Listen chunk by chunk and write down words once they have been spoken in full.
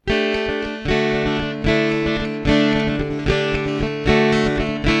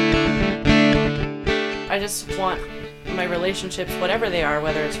just want my relationships, whatever they are,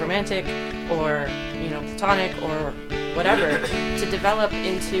 whether it's romantic or, platonic or whatever, to develop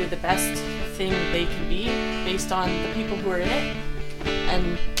into the best thing they can be based on the people who are in it.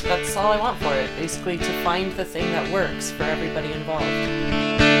 And that's all I want for it, basically, to find the thing that works for everybody involved.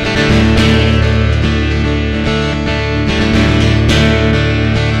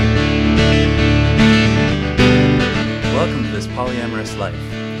 Welcome to This Polyamorous Life.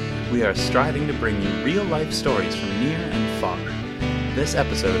 We are striving to bring you real-life stories from near and far. This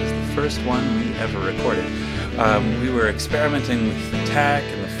episode is the first one we ever recorded. We were experimenting with the tech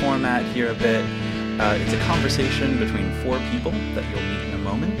and the format here a bit. It's a conversation between four people that you'll meet in a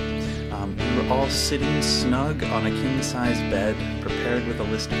moment. We were all sitting snug on a king-size bed, prepared with a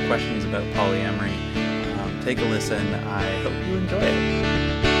list of questions about polyamory. Take a listen. I hope you enjoy it.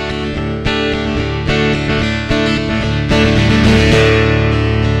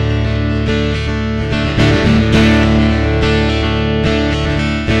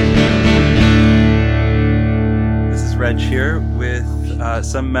 Reg here with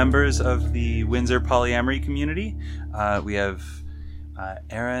some members of the Windsor polyamory community. We have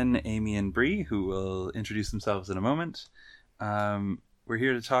Aaron, Amy, and Bree, who will introduce themselves in a moment. We're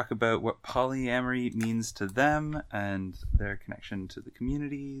here to talk about what polyamory means to them and their connection to the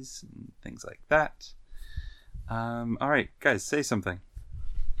communities and things like that. All right, guys, say something.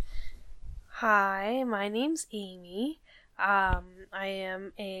 Hi, my name's Amy. I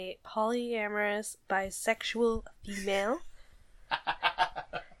am a polyamorous bisexual female.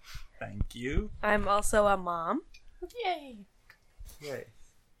 Thank you. I'm also a mom. Yay! Yay.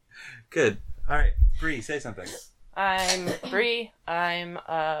 Good. All right, Bree, say something. I'm Bree. I'm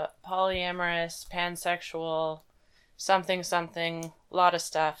a polyamorous, pansexual, something, lot of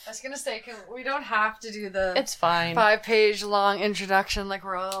stuff. I was gonna say, we don't have to do the It's fine. 5-page long introduction like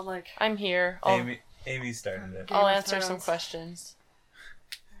we're all like... I'm here. Amy started it. I'll answer some questions.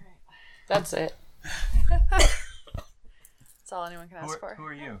 Alright. That's it. That's all anyone can ask for. Who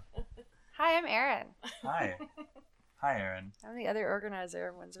are you? Hi, I'm Erin. Hi. Hi, Aaron. I'm the other organizer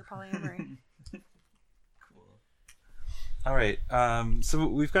of Windsor Polyamory. Cool. All right. So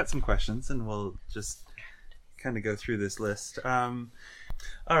we've got some questions, and we'll just kind of go through this list. All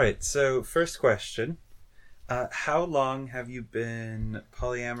right. So first question. How long have you been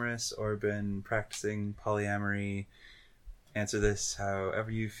polyamorous or been practicing polyamory? Answer this however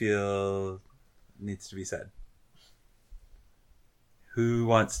you feel needs to be said. Who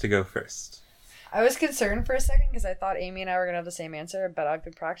wants to go first? I was concerned for a second because I thought Amy and I were going to have the same answer, but I've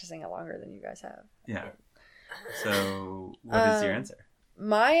been practicing it longer than you guys have. Yeah. So what is your answer?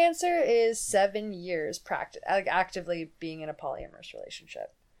 My answer is 7 years actively being in a polyamorous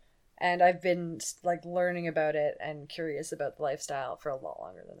relationship. And I've been learning about it and curious about the lifestyle for a lot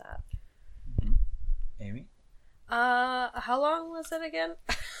longer than that. Mm-hmm. Amy? How long was it again?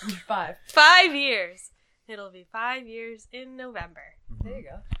 5. 5 years. It'll be 5 years in November. Mm-hmm. There you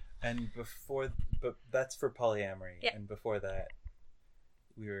go. And but that's for polyamory. Yeah. And before that,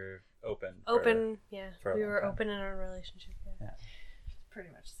 we were open. Yeah. for a We long were time. open in our relationship. Yeah.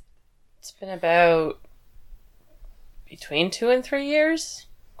 Pretty much. It's been about between 2 and 3 years, ?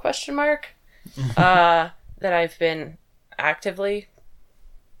 That I've been actively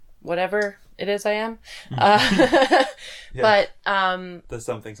whatever it is I am. Yeah. But The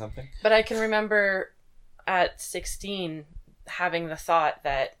something. but I can remember at 16 having the thought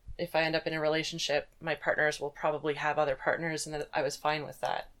that if I end up in a relationship, my partners will probably have other partners, and that I was fine with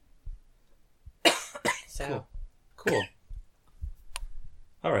that. So Cool.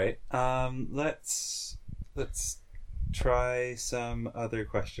 All right. Let's try some other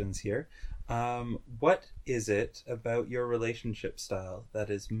questions here. What is it about your relationship style that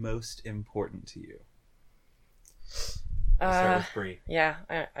is most important to you? I'll start with Bree. Yeah,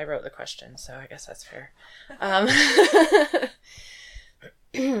 I wrote the question, so I guess that's fair.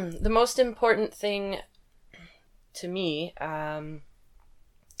 The most important thing to me, I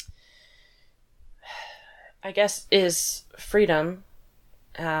guess, is freedom.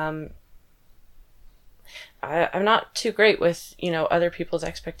 I'm not too great with, other people's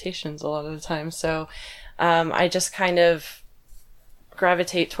expectations a lot of the time, so I just kind of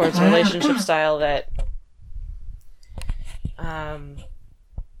gravitate towards a relationship style that I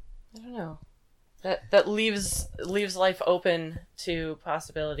don't know, that leaves life open to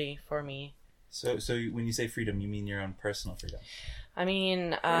possibility for me. So when you say freedom, you mean your own personal freedom? I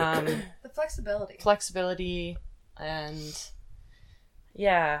mean, The flexibility. flexibility and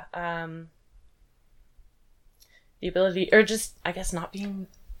yeah, the ability, or just, I guess, not being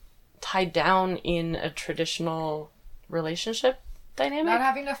tied down in a traditional relationship dynamic. Not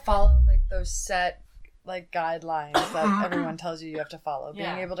having to follow those set like guidelines that everyone tells you have to follow. Being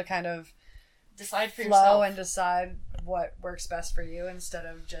Yeah. able to kind of Decide for flow yourself. and decide what works best for you instead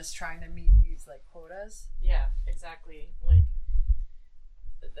of just trying to meet these like quotas. Yeah, exactly. Like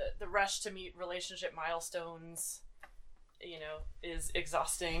the rush to meet relationship milestones, you know, is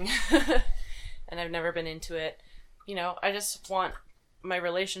exhausting. And I've never been into it. You know, I just want my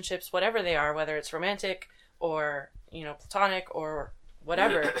relationships, whatever they are, whether it's romantic or, you know, platonic or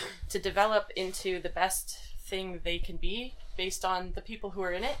whatever, to develop into the best thing they can be based on the people who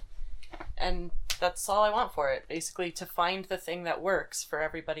are in it. And that's all I want for it, basically, to find the thing that works for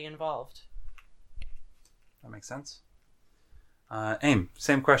everybody involved. That makes sense. Aim,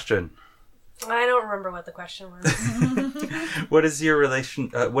 same question. I don't remember what the question was. What is your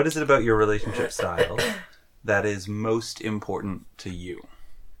what is it about your relationship style that is most important to you?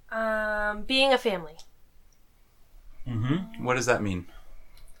 Being a family. Mm-hmm. What does that mean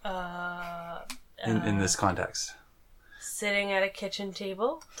In in this context? Sitting at a kitchen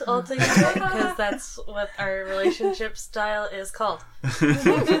table all together, because that's what our relationship style is called. You have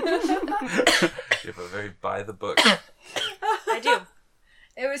a very by the book. I do.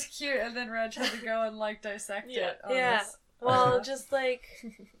 It was cute, and then Reg had to go and like dissect it. On Yeah. this. Well, just like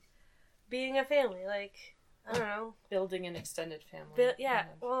being a family, like, I don't know. Building an extended family. Yeah,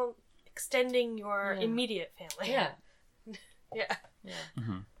 well, extending your Yeah. immediate family. Yeah. Yeah. Yeah.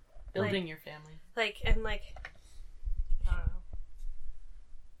 Mm-hmm. Building your family. Like, and like, I don't know.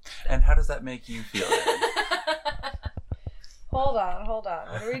 And how does that make you feel? Hold on. What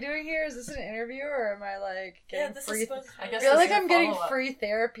are we doing here? Is this an interview, or am I like getting this free? is supposed to I be. guess I feel this like is a I'm getting follow-up. free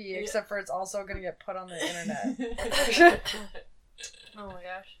therapy, except for it's also going to get put on the internet. Oh my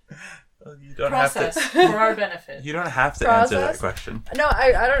gosh. Well, you don't Process have to. for our benefit. You don't have to answer that Process? question. No,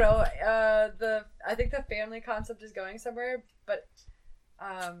 I don't know. I think the family concept is going somewhere, but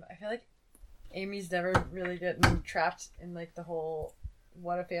I feel like Amy's never really getting trapped in like the whole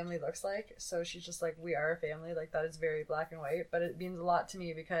what a family looks like. So she's just like, we are a family. Like that is very black and white, but it means a lot to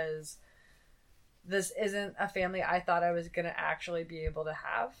me because this isn't a family I thought I was gonna actually be able to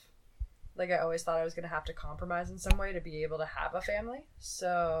have. Like I always thought I was gonna have to compromise in some way to be able to have a family.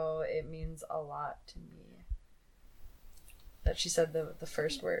 So it means a lot to me that she said the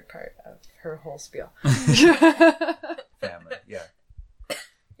first word part of her whole spiel. Family, yeah.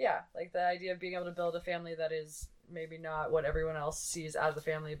 Yeah, like the idea of being able to build a family that is maybe not what everyone else sees as a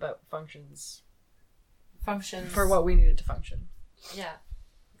family, but functions Functions. for what we need it to function. Yeah,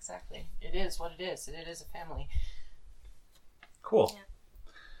 exactly. It is what it is. It is a family. Cool. Yeah.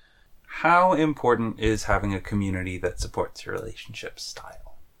 How important is having a community that supports your relationship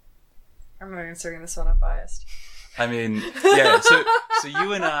style? I'm not answering this one, I'm biased. I mean, yeah, so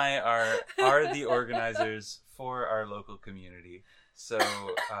you and I are the organizers for our local community. So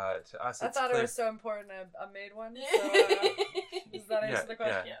to us, I it's thought clear. it was so important I made one. So, does that answer the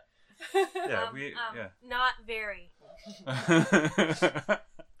question? Yeah. Not very.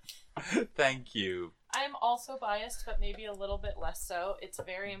 Thank you. I'm also biased, but maybe a little bit less so. It's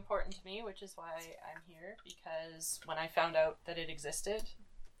very important to me, which is why I'm here, because when I found out that it existed,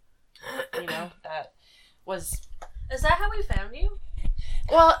 you know, that was... Is that how we found you?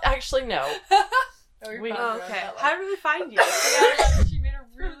 Well, actually, no. We- Oh, okay. How did we find you? She made a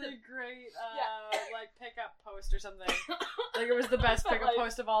really great like pickup post or something. Like it was the best pickup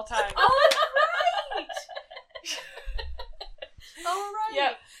post of all time. Oh, right! Oh, right.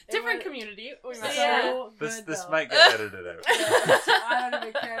 Yeah, different was- community. We So met. Yeah. good, This though. might get edited out. I don't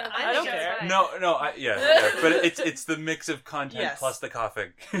even care. I don't think it's care. fine. No, but it's the mix of content Yes. plus the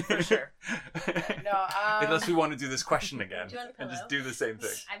coughing. For sure. No, Unless we want to do this question again Do you want a and just pillow? do the same thing.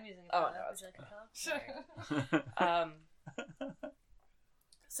 I'm using a Oh, pillow. no, Would it's you like a pillow?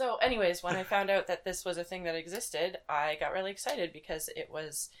 So anyways, when I found out that this was a thing that existed, I got really excited because it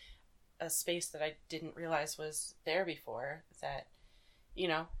was a space that I didn't realize was there before. That, you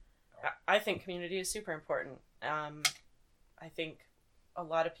know, I think community is super important. I think a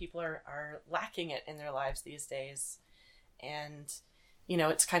lot of people are lacking it in their lives these days. And, you know,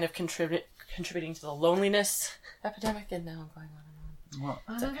 it's kind of contributing to the loneliness epidemic, and now I'm going on and on.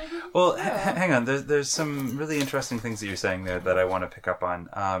 Well, hang on. There's some really interesting things that you're saying there that I want to pick up on.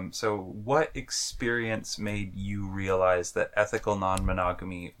 So what experience made you realize that ethical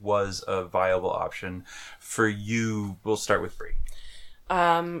non-monogamy was a viable option for you? We'll start with Bree.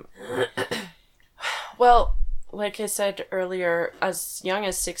 Well, like I said earlier, as young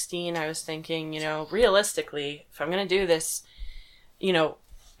as 16, I was thinking, you know, realistically, if I'm going to do this, you know,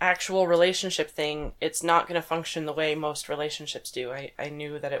 actual relationship thing, it's not going to function the way most relationships do. I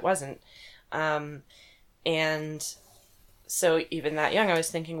knew that it wasn't. And so even that young, I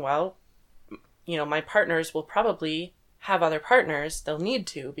was thinking, well, my partners will probably have other partners. They'll need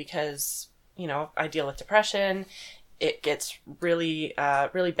to because, I deal with depression. It gets really,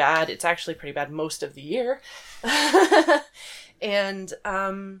 really bad. It's actually pretty bad most of the year. And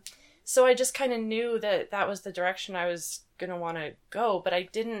so I just kind of knew that was the direction I was going to want to go, but I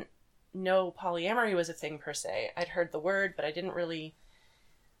didn't know polyamory was a thing per se. I'd heard the word, but I didn't really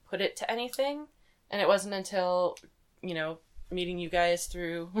put it to anything. And it wasn't until, meeting you guys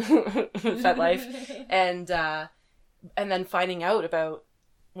through FetLife and then finding out about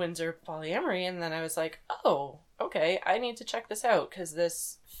Windsor polyamory. And then I was like, oh, okay, I need to check this out because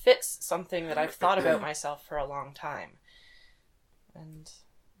this fits something that I've thought about myself for a long time. And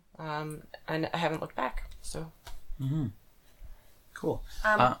I haven't looked back, so. Mm-hmm. Cool.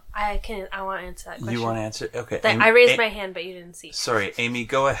 I want to answer that question. You want to answer? Okay. I raised my hand, but you didn't see. Sorry, Amy,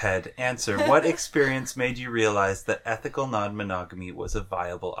 go ahead. Answer. What experience made you realize that ethical non-monogamy was a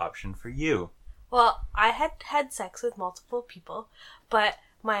viable option for you? Well, I had sex with multiple people, but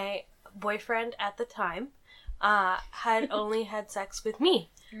my boyfriend at the time had only had sex with me.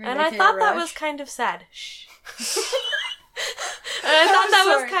 And I thought that was kind of sad. Shh. And I thought that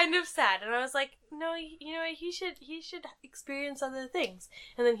was kind of sad. And I was like, no, he should experience other things.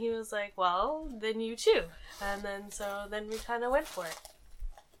 And then he was like, well, then you too. And then we kind of went for it.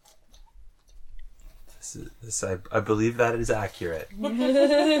 I believe that is accurate.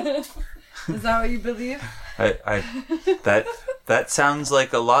 Is that what you believe? That sounds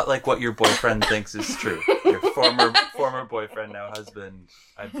like a lot like what your boyfriend thinks is true. Your former boyfriend, now husband.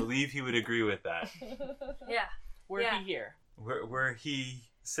 I believe he would agree with that. Yeah. Were he here? Were he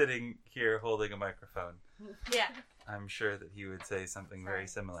sitting here holding a microphone? Yeah. I'm sure that he would say something very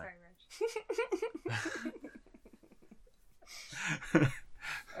similar. Sorry,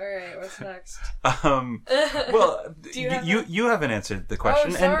 All right, what's next? Well, you haven't answered the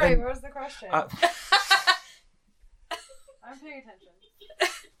question. Oh, sorry. And what was the question? I'm paying attention.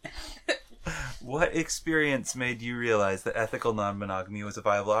 What experience made you realize that ethical non-monogamy was a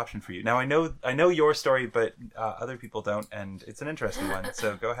viable option for you? Now, I know your story, but other people don't, and it's an interesting one.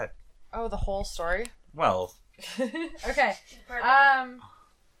 So go ahead. Oh, the whole story? Well, okay.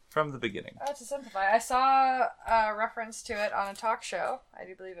 From the beginning. To simplify, I saw a reference to it on a talk show. I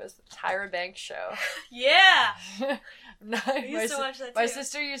do believe it was the Tyra Banks show. Yeah! I used to watch that too. My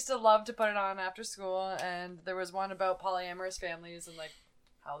sister used to love to put it on after school, and there was one about polyamorous families and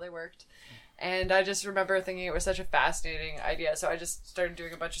how they worked. And I just remember thinking it was such a fascinating idea, so I just started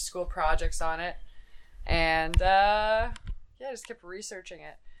doing a bunch of school projects on it. And I just kept researching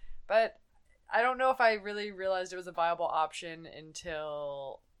it. But I don't know if I really realized it was a viable option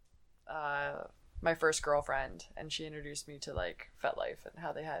until my first girlfriend, and she introduced me to FetLife and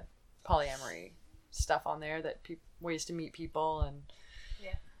how they had polyamory stuff on there, that ways to meet people, and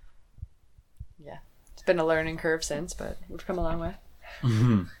yeah, it's been a learning curve since, but we've come a long way.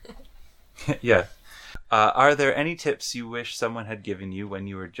 Mm-hmm. Yeah. Are there any tips you wish someone had given you when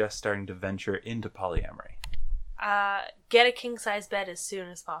you were just starting to venture into polyamory? Get a king-size bed as soon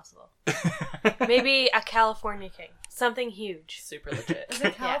as possible. Maybe a California king. Something huge. Super legit. Is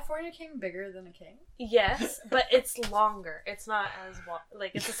a California king bigger than a king? Yes, but it's longer. It's not as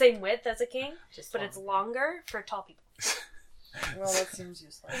it's the same width as a king, but it's longer for tall people. Well, that seems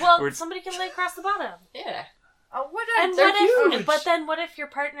useless. Well, somebody can lay across the bottom. Yeah. But then what if your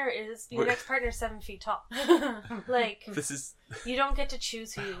next partner is 7 feet tall? You don't get to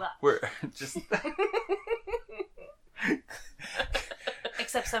choose who you love. We're just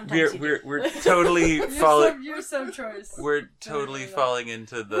except sometimes we're totally falling. You're some choice. We're totally falling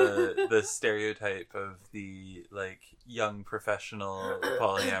into the stereotype of the young professional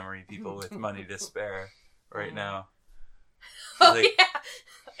polyamory people with money to spare right now. Oh yeah,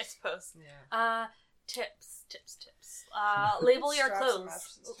 I suppose. Yeah. Tips. Label your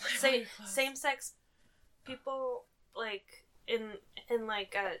clothes. Same-sex people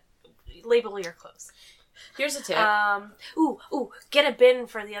label your clothes. Here's a tip. Get a bin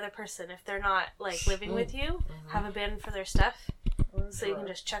for the other person if they're not living with you. Have a bin for their stuff, so you can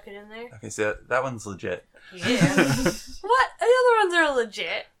just chuck it in there. Okay, so that one's legit. Yeah. What? The other ones are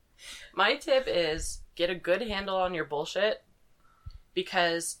legit. My tip is get a good handle on your bullshit,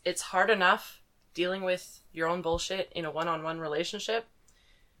 because it's hard enough dealing with your own bullshit in a one-on-one relationship,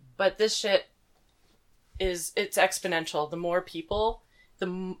 but this shit it's exponential. The more people,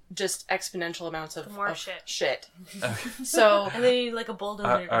 just exponential amounts of shit. Okay. So and then you need a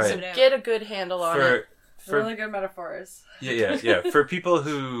bulldozer to right. Get a good handle on it. Really good metaphors. Yeah. For people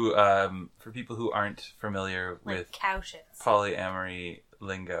who aren't familiar with cow shits. Polyamory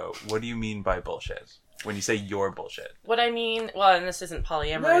lingo, what do you mean by bullshit? when you say your bullshit. What I mean, well, and this isn't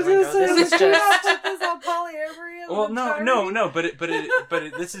polyamory. No, Lingo. This is just. Is on polyamory? Well, no, but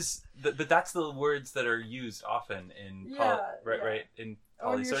that's the words that are used often in right in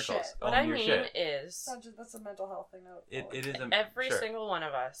poly circles. Shit. What I mean is, that's a mental health thing. It is every single one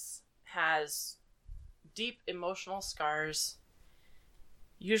of us has deep emotional scars,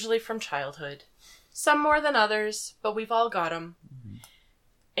 usually from childhood. Some more than others, but we've all got them. Mm-hmm.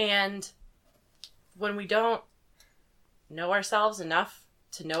 And when we don't know ourselves enough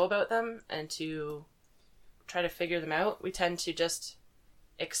to know about them and to try to figure them out, we tend to just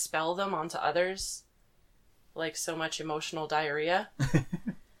expel them onto others like so much emotional diarrhea.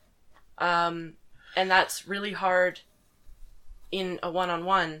 And that's really hard in a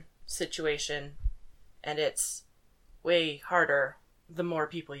one-on-one situation, and it's way harder the more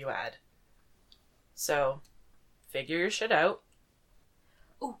people you add. So, figure your shit out.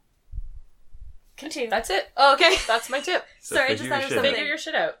 Ooh. Continue. That's it. Oh, okay. That's my tip. So sorry, I just thought of something. Figure your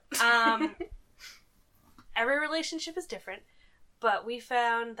shit out. Every relationship is different, but we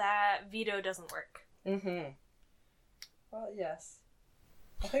found that veto doesn't work. Mm-hmm. Well, yes.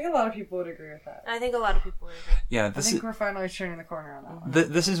 I think a lot of people would agree with that. I think a lot of people would agree. Yeah, I think we're finally turning the corner on that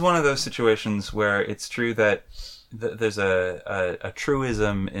one. This is one of those situations where it's true that there's a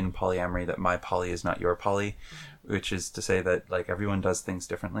truism in polyamory that my poly is not your poly, which is to say that like everyone does things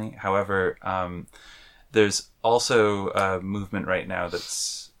differently. However, there's also a movement right now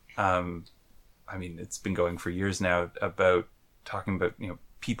that's, I mean, it's been going for years now about talking about,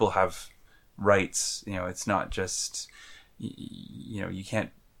 people have rights. It's not just, you can't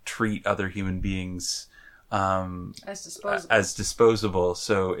treat other human beings as disposable.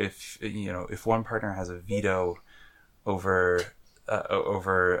 So if one partner has a veto over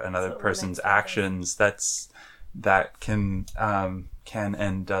another person's actions, that can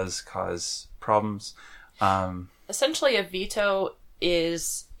and does cause problems. Essentially, a veto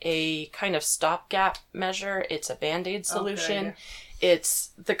is a kind of stopgap measure. It's a Band-Aid solution. Okay.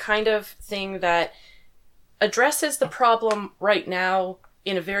 It's the kind of thing that addresses the problem right now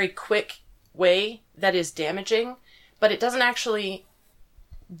in a very quick way that is damaging, but it doesn't actually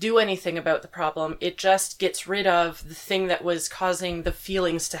do anything about the problem. It just gets rid of the thing that was causing the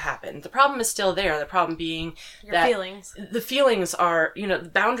feelings to happen. The problem is still there. The problem being the feelings are,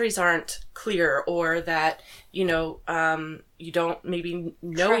 the boundaries aren't clear, or that, you don't maybe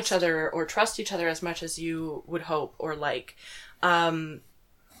know each other or trust each other as much as you would hope or like.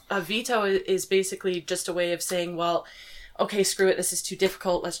 A veto is basically just a way of saying, well, okay, screw it, this is too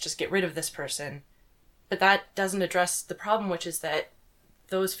difficult, let's just get rid of this person. But that doesn't address the problem, which is that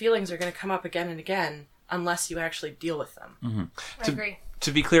those feelings are going to come up again and again unless you actually deal with them. Mm-hmm. I agree.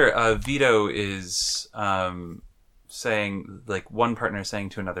 To be clear, a veto is saying, like, one partner saying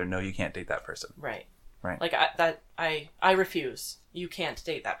to another, no, you can't date that person. Right. Right. Like, I refuse. You can't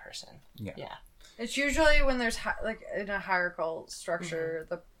date that person. Yeah. It's usually when there's, in a hierarchical structure,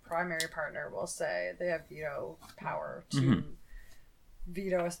 the primary partner will say they have veto power to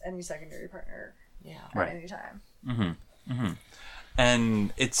veto any secondary partner at any time. Mm-hmm. Mm-hmm.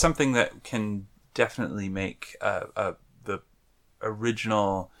 And it's something that can definitely make the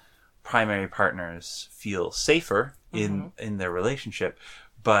original primary partners feel safer in their relationship,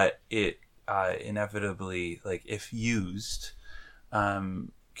 but it inevitably, like if used,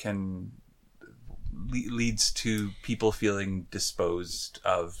 can leads to people feeling disposed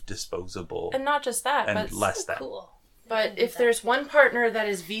of, disposable, and not just that, and but less than. Cool. But if there's one partner that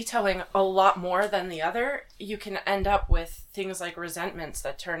is vetoing a lot more than the other, you can end up with things like resentments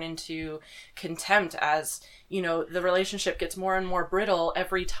that turn into contempt as, the relationship gets more and more brittle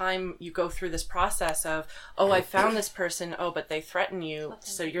every time you go through this process of, oh, I found this person, oh, but they threaten you,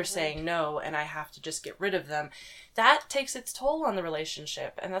 so you're saying no, and I have to just get rid of them. That takes its toll on the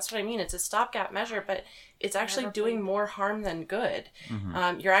relationship, and that's what I mean. It's a stopgap measure, but it's actually doing more harm than good.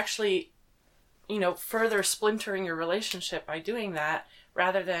 Mm-hmm. You're actually further splintering your relationship by doing that,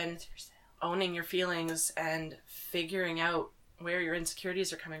 rather than owning your feelings and figuring out where your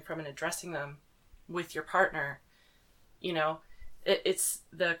insecurities are coming from and addressing them with your partner. It's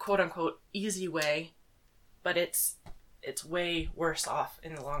the quote-unquote easy way, but it's way worse off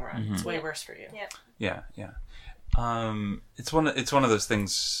in the long run. Mm-hmm. It's way worse for you. Yeah. It's one of those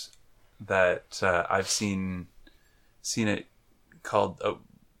things that I've seen it called.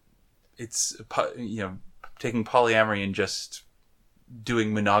 It's taking polyamory and just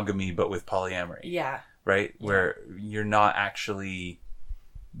doing monogamy, but with polyamory. Yeah. Right? Yeah. Where you're not actually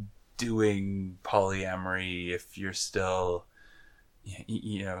doing polyamory if you're still,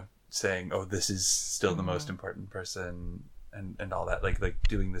 saying, oh, this is still the most important person and all that. Like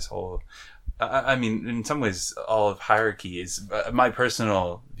doing this whole I mean, in some ways, all of hierarchy is. My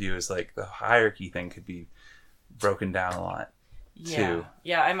personal view is like the hierarchy thing could be broken down a lot. Too.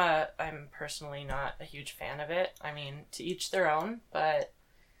 Yeah. I'm personally not a huge fan of it. I mean, to each their own, but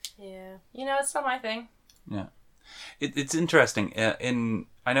yeah, it's not my thing. Yeah, it's interesting.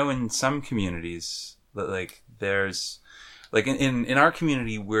 I know in some communities that like there's like in our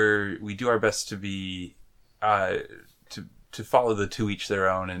community where we do our best to be to follow the to each their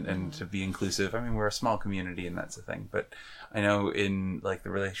own and to be inclusive. I mean, we're a small community and that's the thing. But I know in like the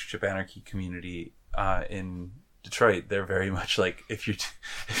relationship anarchy community in Detroit, they're very much like if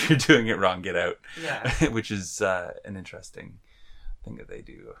you're doing it wrong, get out. Yeah, which is an interesting thing that they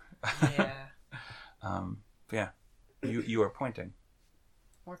do. Yeah. But yeah, you are pointing.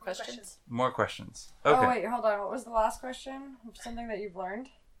 More questions? More questions. Okay. Oh wait, hold on. What was the last question? Something that you've learned?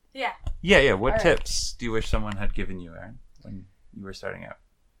 Yeah. Yeah. What All tips do you wish someone had given you, Erin, when you were starting out?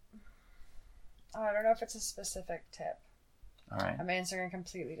 Oh, I don't know if it's a specific tip. All right. I'm answering a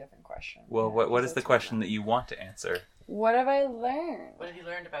completely different question. Well, what is the question that you want to answer? What have I learned? What have you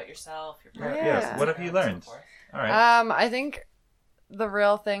learned about yourself? Your Yeah. Yes. What have you learned? All right. I think the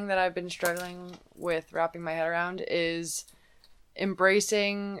real thing that I've been struggling with wrapping my head around is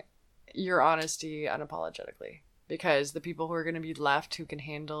embracing your honesty unapologetically, because the people who are going to be left who can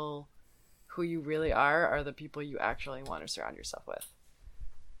handle who you really are the people you actually want to surround yourself with.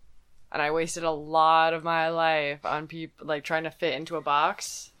 And I wasted a lot of my life on people like trying to fit into a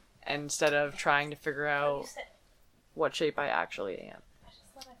box instead of trying to figure out what shape I actually am.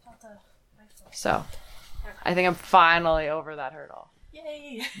 So I think I'm finally over that hurdle.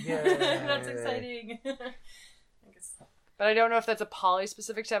 Yay! Yay. That's exciting. But I don't know if that's a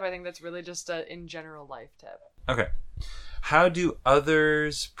poly-specific tip. I think that's really just a in general life tip. Okay. How do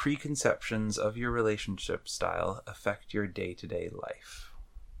others' preconceptions of your relationship style affect your day-to-day life?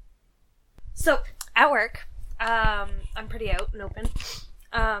 So, at work, I'm pretty out and open.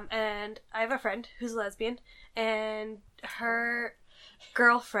 And I have a friend who's a lesbian, and her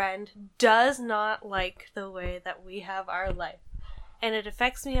girlfriend does not like the way that we have our life. And it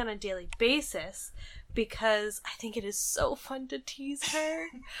affects me on a daily basis because I think it is so fun to tease her.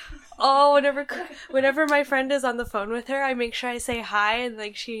 Oh, whenever my friend is on the phone with her, I make sure I say hi and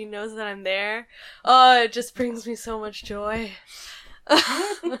like she knows that I'm there. Oh, it just brings me so much joy.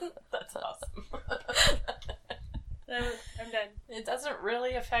 That's awesome. I'm done. It doesn't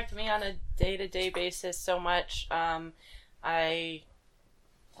really affect me on a day-to-day basis so much. I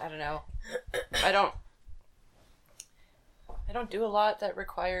don't know. I don't do a lot that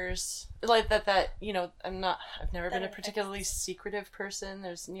requires like that I've never been a particularly secretive person.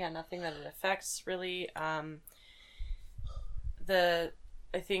 There's nothing that it affects really. I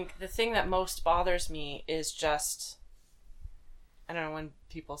think the thing that most bothers me is just, I don't know, when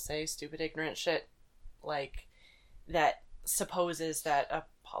people say stupid ignorant shit like that supposes that a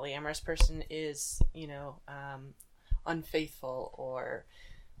polyamorous person is unfaithful or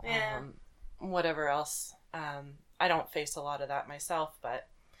whatever else. I don't face a lot of that myself, but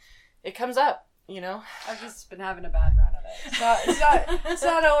it comes up, I've just been having a bad run of it. It's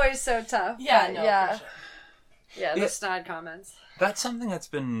not always so tough. Yeah, but no, yeah. for sure. Yeah, the snide comments. That's something that's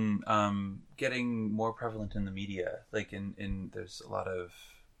been getting more prevalent in the media. Like in there's a lot of,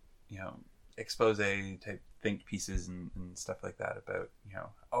 expose type think pieces and stuff like that about,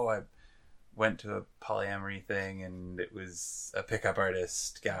 I went to a polyamory thing and it was a pickup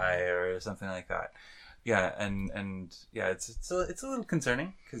artist guy or something like that. Yeah, and it's a little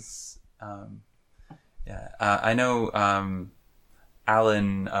concerning because I know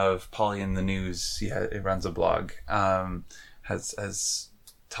Alan of Polly in the News, it runs a blog, has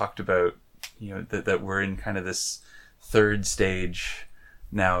talked about that we're in kind of this third stage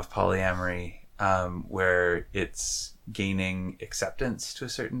now of polyamory, where it's gaining acceptance to a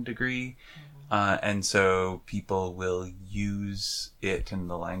certain degree. And so people will use it and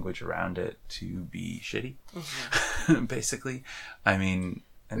the language around it to be shitty, basically. I mean...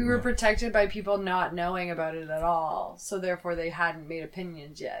 We were protected by people not knowing about it at all, so therefore they hadn't made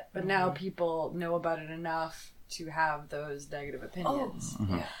opinions yet. But now people know about it enough to have those negative opinions.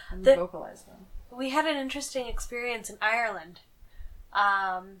 And vocalize them. We had an interesting experience in Ireland.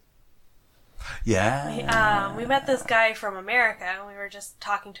 We met this guy from America, and we were just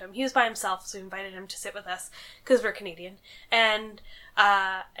talking to him. He was by himself, so we invited him to sit with us because we're Canadian. And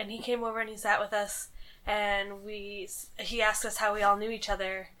he came over and he sat with us, and he asked us how we all knew each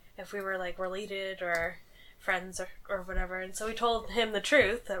other, if we were like related or friends or whatever. And so we told him the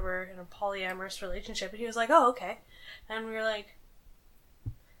truth that we're in a polyamorous relationship, and he was like, "Oh, okay." And we were like,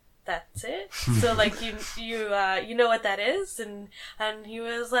 that's it. So like you know what that is, and he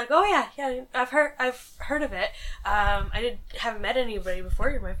was like, oh yeah, I've heard of it. I haven't met anybody before.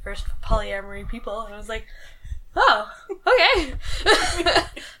 You're my first polyamory people, and I was like, oh, okay.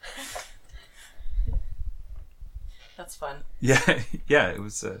 That's fun. Yeah. It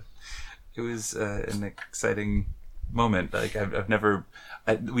was an exciting moment. Like I've never.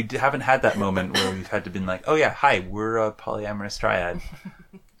 We haven't had that moment where we've had to been like, oh yeah, hi, we're a polyamorous triad.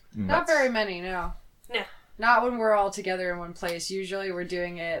 Not very many, no. No. Not when we're all together in one place. Usually we're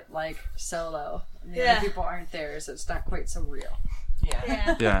doing it like solo. The other people aren't there, so it's not quite so real.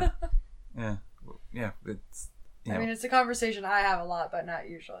 Yeah. Yeah. It's. I mean, it's a conversation I have a lot, but not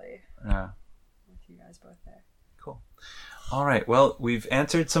usually. Yeah. With you guys both there. Cool. All right. Well, we've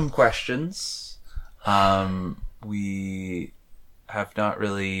answered some questions. We have not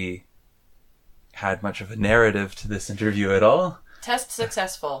really had much of a narrative to this interview at all. Test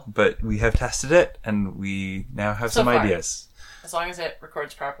successful. But we have tested it, and we now have some ideas. As long as it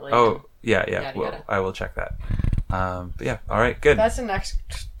records properly. Oh, yeah. Yada, Well, yada. I will check that. But yeah, all right, good. That's the next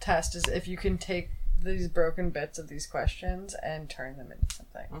test, is if you can take these broken bits of these questions and turn them into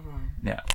something. Mm-hmm. Yeah.